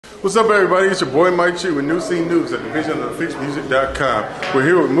What's up, everybody? It's your boy Mike Chu with New Scene News at divisionofthefixedmusic.com. We're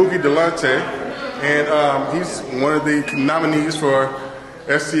here with Mookie Tolliver, and he's one of the nominees for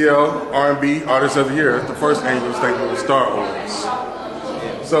STL R&B Artist of the Year at the first annual St. Louis Star Awards.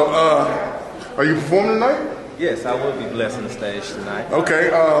 So, are you performing tonight? Yes, I will be blessing the stage tonight. Okay,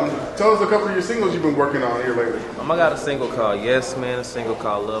 tell us a couple of your singles you've been working on here lately. I got a single called Yes Man, a single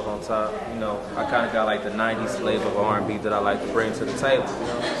called Love on Top. You know, I kind of got like the 90s flavor of R&B that I like to bring to the table. You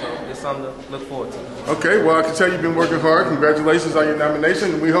know, so it's something to look forward to. Okay, well, I can tell you've been working hard. Congratulations on your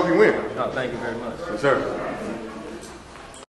nomination, and we hope you win. Oh, thank you very much. Yes, sir.